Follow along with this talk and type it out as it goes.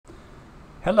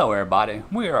Hello everybody,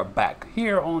 we are back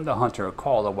here on the Hunter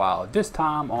COTW, this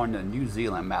time on the New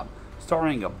Zealand map,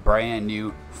 starting a brand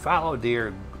new Fallow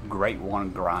Deer Great One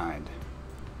grind.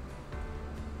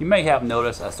 You may have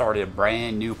noticed I started a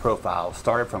brand new profile,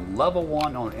 started from level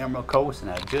 1 on Emerald Coast,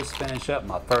 and I just finished up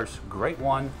my first Great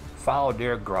One Fallow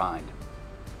Deer grind.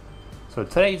 So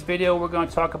today's video we're going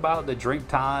to talk about the drink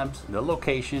times, the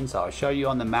locations. I'll show you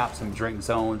on the map some drink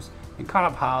zones and kind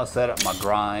of how I set up my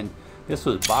grind. This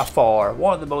was by far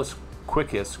one of the most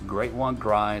quickest Great One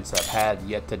grinds I've had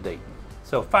yet to date.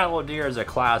 So fallow deer is a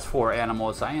class 4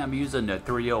 animal, so I am using the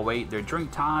 308. Their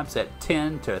drink times at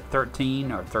 10 to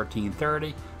 13 or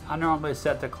 13:30. I normally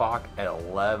set the clock at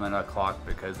 11 o'clock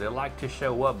because they like to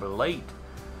show up late.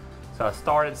 So I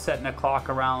started setting the clock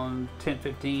around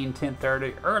 10:15,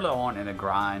 10:30 early on in the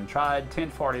grind. Tried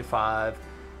 10:45.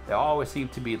 They always seem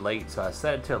to be late, so I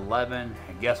set it to 11.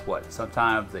 And guess what?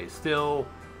 Sometimes they still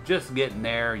just getting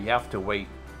there. You have to wait.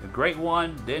 The Great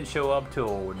One didn't show up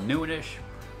till noonish.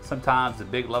 Sometimes the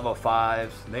big level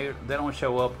 5s they don't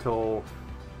show up till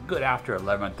good after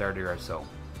 11:30 or so.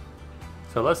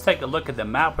 So let's take a look at the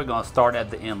map. We're going to start at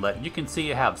the inlet. You can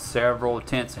see I have several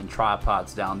tents and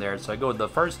tripods down there. So I go to the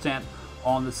first tent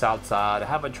on the south side. I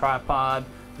have a tripod.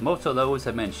 Most of those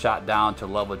have been shot down to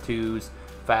level 2s.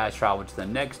 Fast travel to the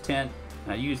next tent,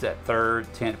 and I use that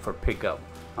third tent for pickup.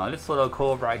 This little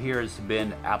cove right here has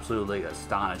been absolutely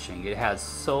astonishing. It has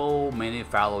so many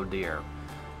fallow deer.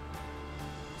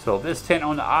 So this tent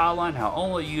on the island, I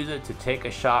only use it to take a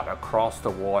shot across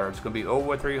the water. It's going to be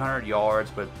over 300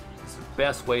 yards, but it's the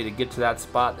best way to get to that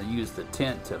spot to use the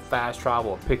tent to fast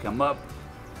travel and pick them up.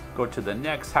 Go to the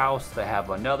next house to have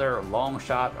another long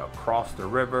shot across the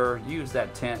river. Use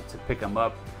that tent to pick them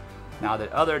up. Now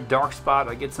the other dark spot,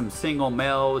 I get some single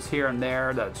males here and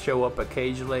there that show up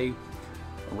occasionally.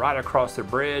 Right across the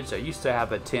bridge, I used to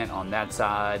have a tent on that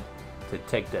side to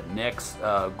take the next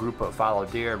group of fallow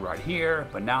deer right here,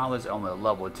 but now it's only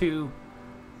level 2,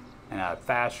 and I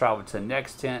fast travel to the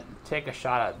next tent, take a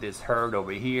shot at this herd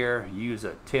over here, use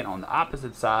a tent on the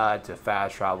opposite side to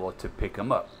fast travel to pick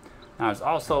them up. Now there's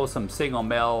also some single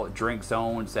male drink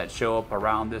zones that show up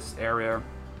around this area,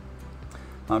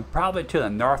 probably to the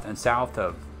north and south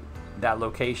of that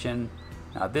location.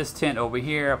 Now this tent over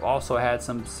here, I've also had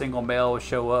some single males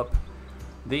show up.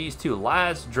 These two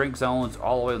last drink zones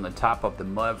all the way on the top of the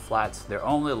mud flats, they're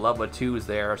only level 2s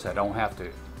there, so I don't have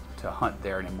to hunt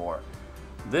there anymore.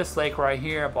 This lake right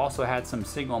here, I've also had some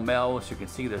single males. You can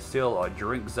see there's still a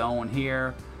drink zone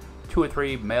here. 2 or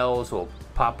 3 males will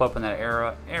pop up in that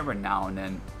area every now and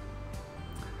then.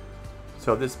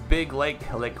 So this big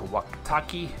lake, Lake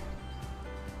Wakataki,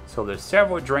 so there's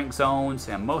several drink zones,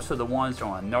 and most of the ones are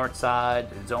on the north side.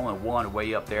 There's only one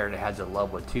way up there that has a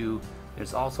level 2.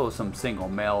 There's also some single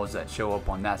males that show up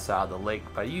on that side of the lake.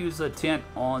 But I use a tent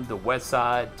on the west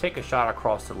side, take a shot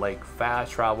across the lake,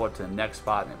 fast travel to the next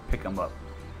spot and pick them up.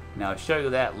 Now I'll show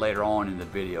you that later on in the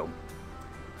video.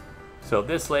 So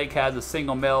this lake has a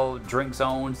single male drink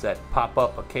zones that pop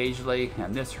up occasionally,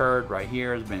 and this herd right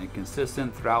here has been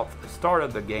consistent throughout the start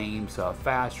of the game. So I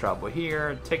fast travel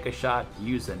here, take a shot,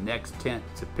 use the next tent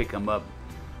to pick them up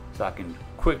so I can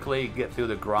quickly get through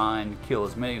the grind, kill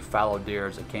as many fallow deer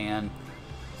as I can.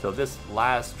 So this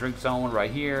last drink zone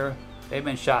right here, they've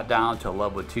been shot down to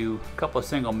level 2. A couple of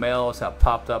single males have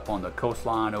popped up on the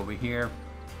coastline over here.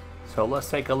 So let's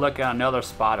take a look at another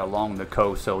spot along the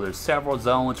coast. So there's several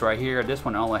zones right here. This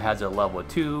one only has a level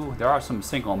 2. There are some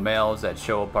single males that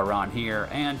show up around here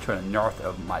and to the north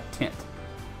of my tent.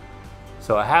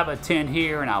 So I have a tent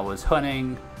here, and I was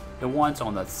hunting the ones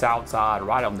on the south side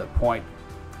right on the point.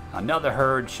 Another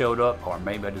herd showed up, or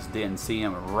maybe I just didn't see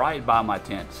them, right by my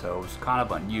tent. So it's kind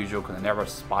of unusual because I never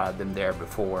spotted them there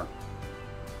before.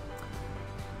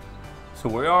 So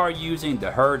we are using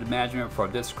the herd management for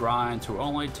this grind, so we're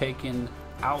only taking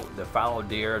out the fallow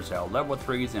deers that are level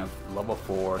 3s and level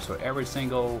 4. So every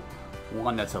single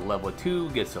one that's a level 2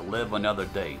 gets to live another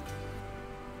day.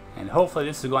 And hopefully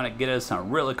this is going to get us some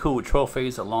really cool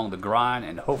trophies along the grind,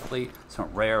 and hopefully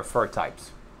some rare fur types.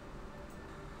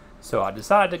 So I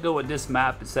decided to go with this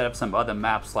map instead of some other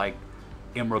maps like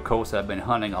Emerald Coast that I've been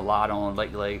hunting a lot on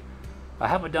lately. I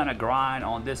haven't done a grind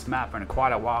on this map in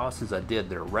quite a while since I did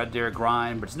the red deer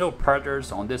grind, but there's no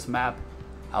predators on this map.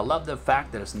 I love the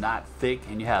fact that it's not thick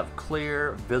and you have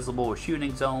clear, visible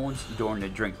shooting zones during the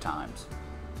drink times.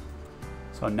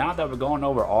 So now that we're going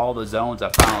over all the zones I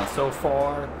found so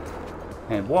far,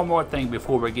 and one more thing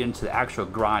before we get into the actual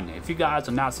grinding. If you guys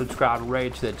are not subscribed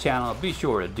already to the channel, be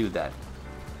sure to do that.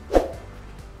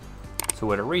 So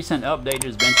with a recent update,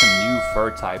 there's been some new fur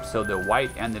types. So the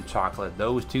white and the chocolate,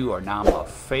 those two are now my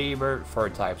favorite fur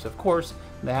types. Of course,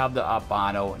 they have the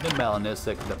albino, the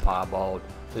melanistic, the piebald,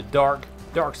 the dark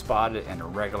spotted, and the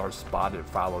regular spotted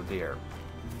fallow deer.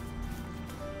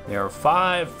 There are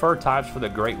 5 fur types for the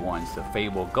great ones: the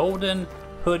fabled golden,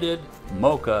 hooded,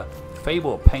 mocha,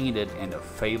 fabled painted, and the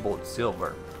fabled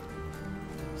silver.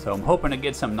 So I'm hoping to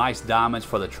get some nice diamonds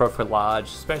for the trophy lodge,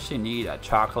 especially need a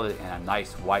chocolate and a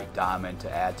nice white diamond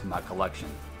to add to my collection.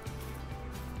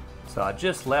 So I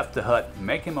just left the hut,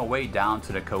 making my way down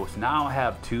to the coast. Now I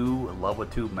have 2 level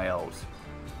 2 males.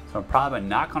 So I'm probably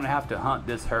not going to have to hunt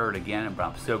this herd again, but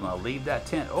I'm still going to leave that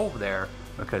tent over there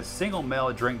because single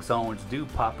male drink zones do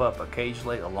pop up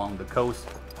occasionally along the coast,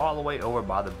 all the way over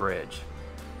by the bridge.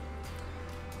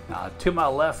 Now to my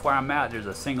left where I'm at, there's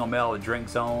a single male drink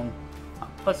zone.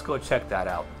 Let's go check that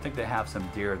out. I think they have some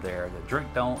deer there. The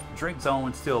drink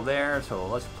zone's still there, so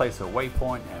let's place a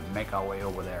waypoint and make our way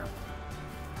over there.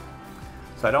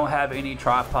 So I don't have any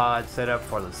tripod set up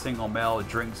for the single male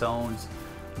drink zones.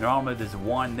 Normally there's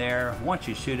one there. Once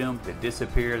you shoot them, they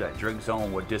disappear. That drink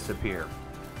zone will disappear.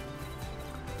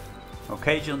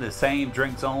 Occasionally the same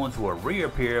drink zones will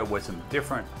reappear with some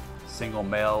different single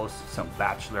males, some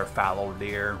bachelor fallow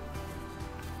deer.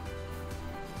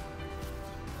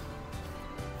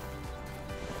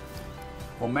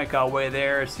 We'll make our way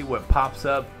there, see what pops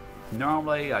up.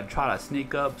 Normally I try to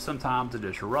sneak up, sometimes I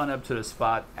just run up to the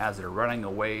spot as they're running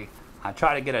away. I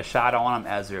try to get a shot on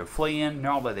them as they're fleeing.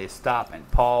 Normally they stop and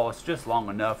pause just long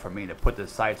enough for me to put the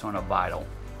sights on a vital.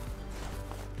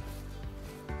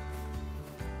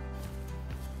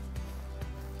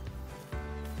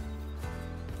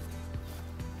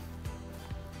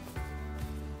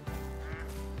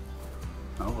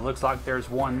 Oh, it looks like there's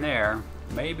one there,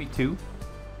 maybe 2.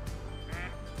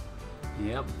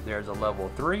 Yep, there's a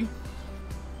level 3.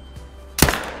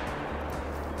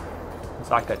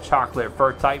 It's like a chocolate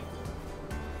fur type.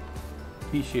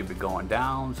 He should be going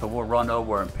down, so we'll run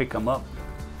over and pick him up.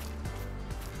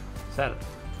 Is that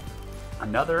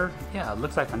another? Yeah, it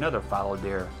looks like another fallow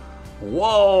deer.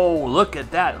 Whoa, look at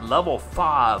that, level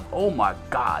 5. Oh my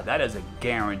God, that is a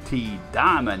guaranteed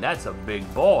diamond. That's a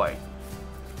big boy.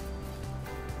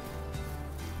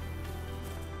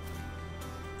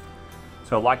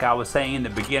 So like I was saying in the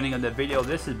beginning of the video,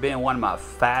 this has been one of my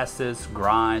fastest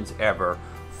grinds ever.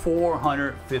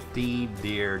 415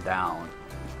 deer down.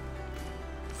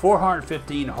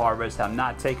 415 harvests. Have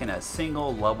not taken a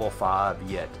single level 5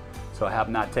 yet. So I have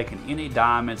not taken any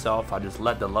diamonds off. I just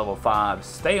let the level 5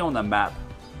 stay on the map.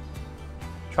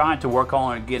 Trying to work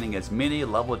on getting as many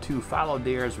level 2 fallow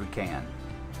deer as we can.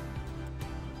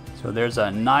 So there's a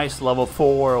nice level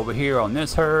 4 over here on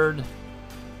this herd.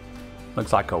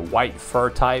 Looks like a white fur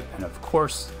type, and of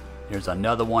course there's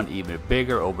another one even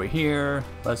bigger over here.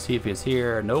 Let's see if he's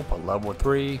here. Nope, a level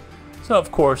 3. So of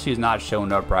course he's not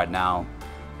showing up right now,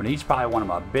 but he's probably one of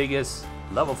my biggest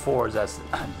level 4s. That's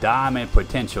diamond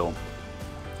potential.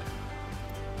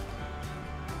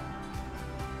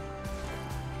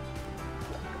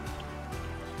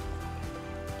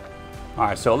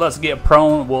 Alright, so let's get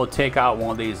prone. We'll take out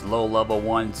one of these low level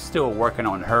ones. Still working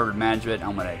on herd management.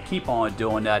 I'm going to keep on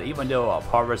doing that. Even though I've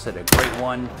harvested a great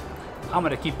one, I'm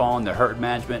going to keep on the herd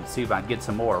management, see if I can get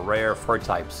some more rare fur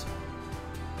types.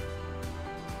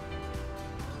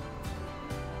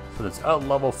 So this other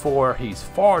level 4, he's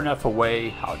far enough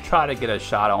away. I'll try to get a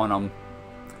shot on him.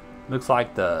 Looks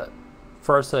like the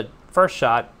first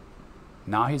shot,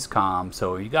 now he's calm.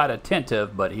 So he got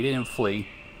attentive, but he didn't flee.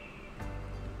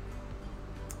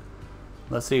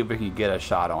 Let's see if we can get a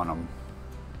shot on him.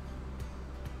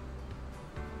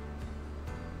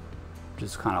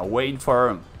 Just kind of waiting for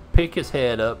him to pick his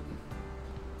head up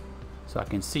so I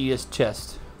can see his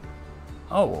chest.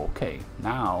 Oh, okay.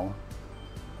 Now,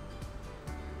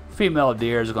 female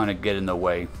deer is going to get in the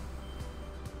way.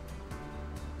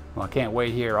 Well, I can't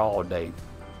wait here all day.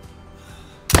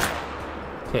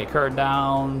 Take her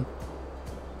down.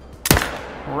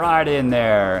 Right in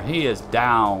there. He is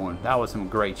down. That was some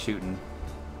great shooting.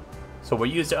 So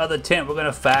we'll use the other tent. We're going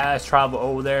to fast travel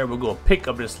over there. We're going to pick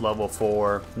up this level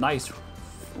 4. Nice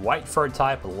white fur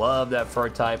type. Love that fur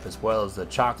type, as well as the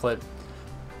chocolate.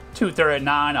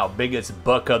 239, our biggest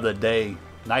buck of the day.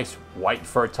 Nice white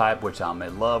fur type, which I'm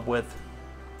in love with.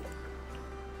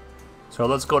 So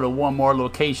let's go to one more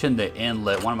location, the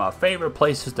inlet. One of my favorite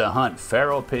places to hunt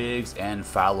feral pigs and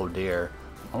fallow deer.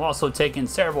 I'm also taking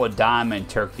several diamond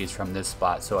turkeys from this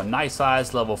spot. So a nice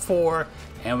size level 4,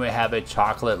 and we have a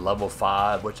chocolate level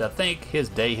 5, which I think his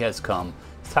day has come.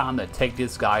 It's time to take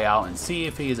this guy out and see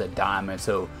if he's a diamond.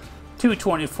 So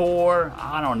 224,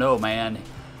 I don't know, man.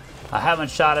 I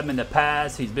haven't shot him in the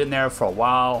past. He's been there for a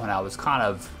while, and I was kind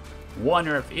of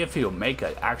wondering if he'll make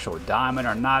an actual diamond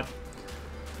or not.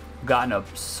 Gotten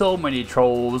up so many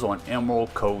trolls on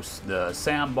Emerald Coast. The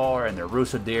sandbar and the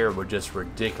rooster deer were just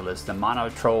ridiculous. The amount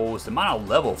of trolls, the amount of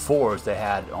level 4s they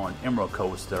had on Emerald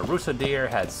Coast. The rooster deer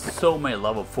had so many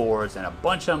level 4s, and a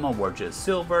bunch of them were just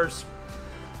silvers.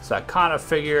 So I kind of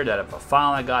figured that if I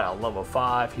finally got a level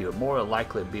 5, he would more than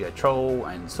likely be a troll.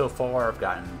 And so far I've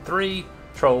gotten 3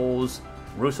 trolls,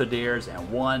 rooster deers,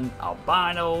 and 1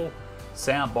 albino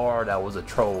sandbar that was a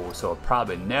troll. So I'll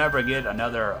probably never get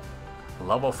another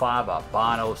level 5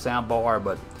 albino sandbar,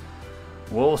 but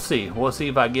we'll see. We'll see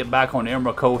if I get back on the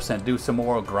Emerald Coast and do some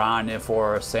more grinding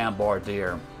for a sandbar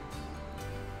deer.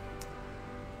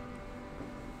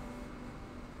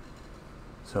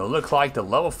 So it looks like the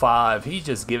level 5, he's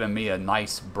just giving me a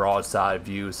nice broadside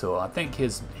view. So I think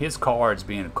his card's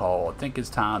being called. I think it's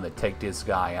time to take this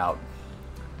guy out.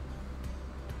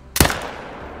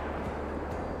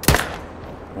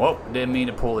 Whoa, didn't mean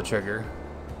to pull the trigger.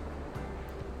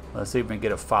 Let's see if we can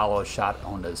get a follow shot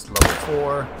on this level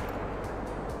 4.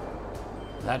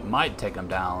 That might take him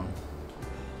down.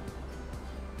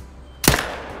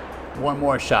 One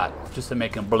more shot just to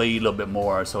make him bleed a little bit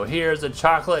more. So here's a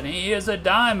chocolate and here's a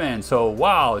diamond. So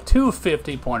wow,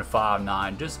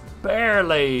 250.59, just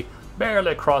barely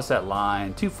crossed that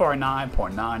line.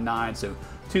 249.99, so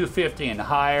 250 and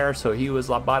higher. So he was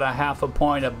about a half a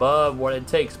point above what it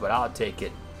takes, but I'll take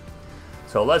it.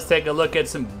 So let's take a look at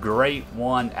some Great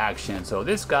One action. So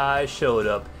this guy showed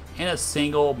up in a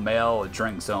single male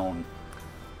drink zone.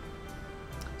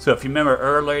 So if you remember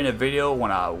earlier in the video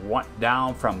when I walked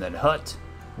down from the hut,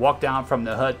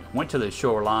 went to the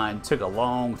shoreline, took a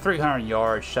long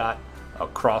 300-yard shot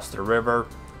across the river,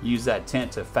 used that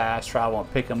tent to fast travel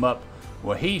and pick him up.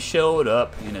 Well, he showed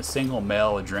up in a single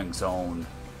male drink zone.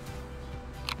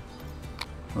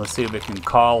 Let's see if we can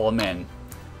call him in.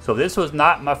 So this was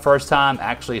not my first time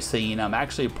actually seeing him. I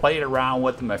actually played around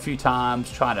with him a few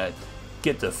times trying to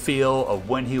get the feel of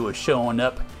when he was showing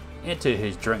up into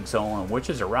his drink zone, which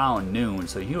is around noon.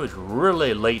 So he was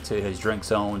really late to his drink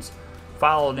zones.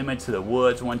 Followed him into the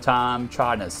woods one time,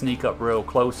 trying to sneak up real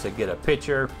close to get a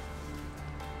picture.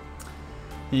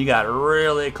 He got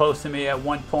really close to me at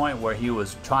one point where he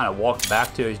was trying to walk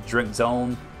back to his drink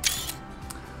zone.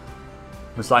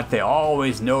 It's like they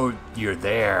always know you're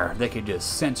there. They can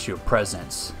just sense your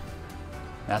presence.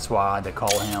 That's why they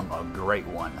call him a Great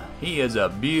One. He is a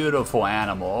beautiful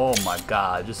animal. Oh my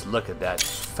God, just look at that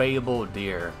FALLOW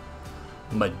deer.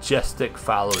 Majestic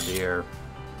fallow deer.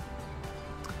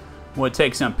 We'll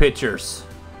take some pictures.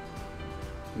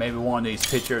 Maybe one of these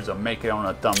pictures will make it on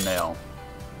a thumbnail.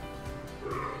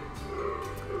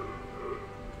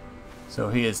 So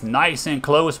he is nice and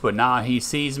close, but now he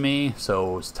sees me,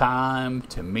 so it's time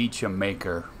to meet your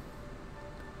maker.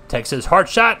 Texas heart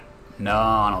shot? No,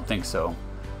 I don't think so.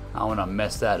 I want to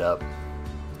mess that up.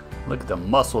 Look at the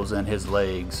muscles in his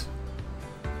legs.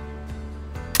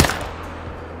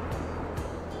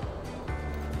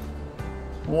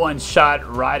 One shot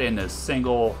right in the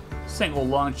single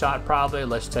lung shot probably.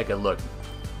 Let's take a look.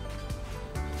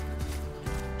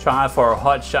 Trying for a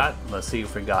hot shot. Let's see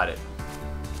if we got it.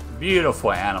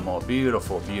 Beautiful animal,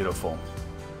 beautiful, beautiful.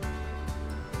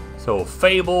 So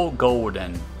FALLOW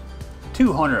Golden,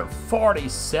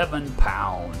 247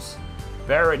 pounds.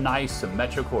 Very nice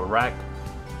symmetrical rack.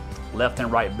 Left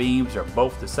and right beams are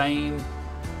both the same.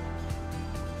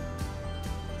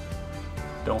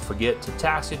 Don't forget to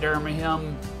taxidermy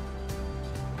him.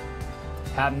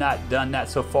 Have not done that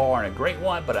so far in a Great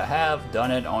One, but I have done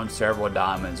it on several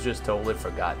diamonds. Just totally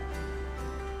forgot.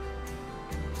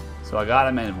 So I got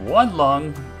him in one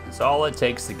lung. That's all it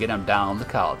takes to get him down.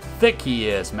 Look how thick he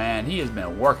is, man. He has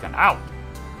been working out.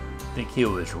 I think he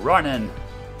was running.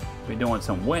 Been doing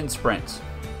some wind sprints.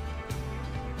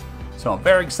 So I'm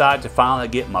very excited to finally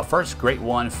get my first Great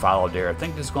One fallow deer. I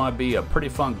think this is going to be a pretty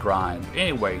fun grind.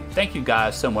 Anyway, thank you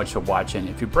guys so much for watching.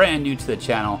 If you're brand new to the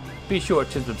channel, be sure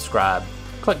to subscribe.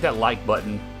 Click that like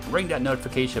button. Ring that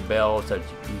notification bell so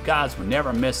you guys will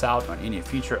never miss out on any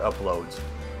future uploads.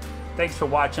 Thanks for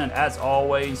watching. As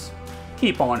always,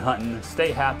 keep on hunting,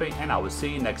 stay happy, and I will see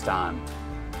you next time.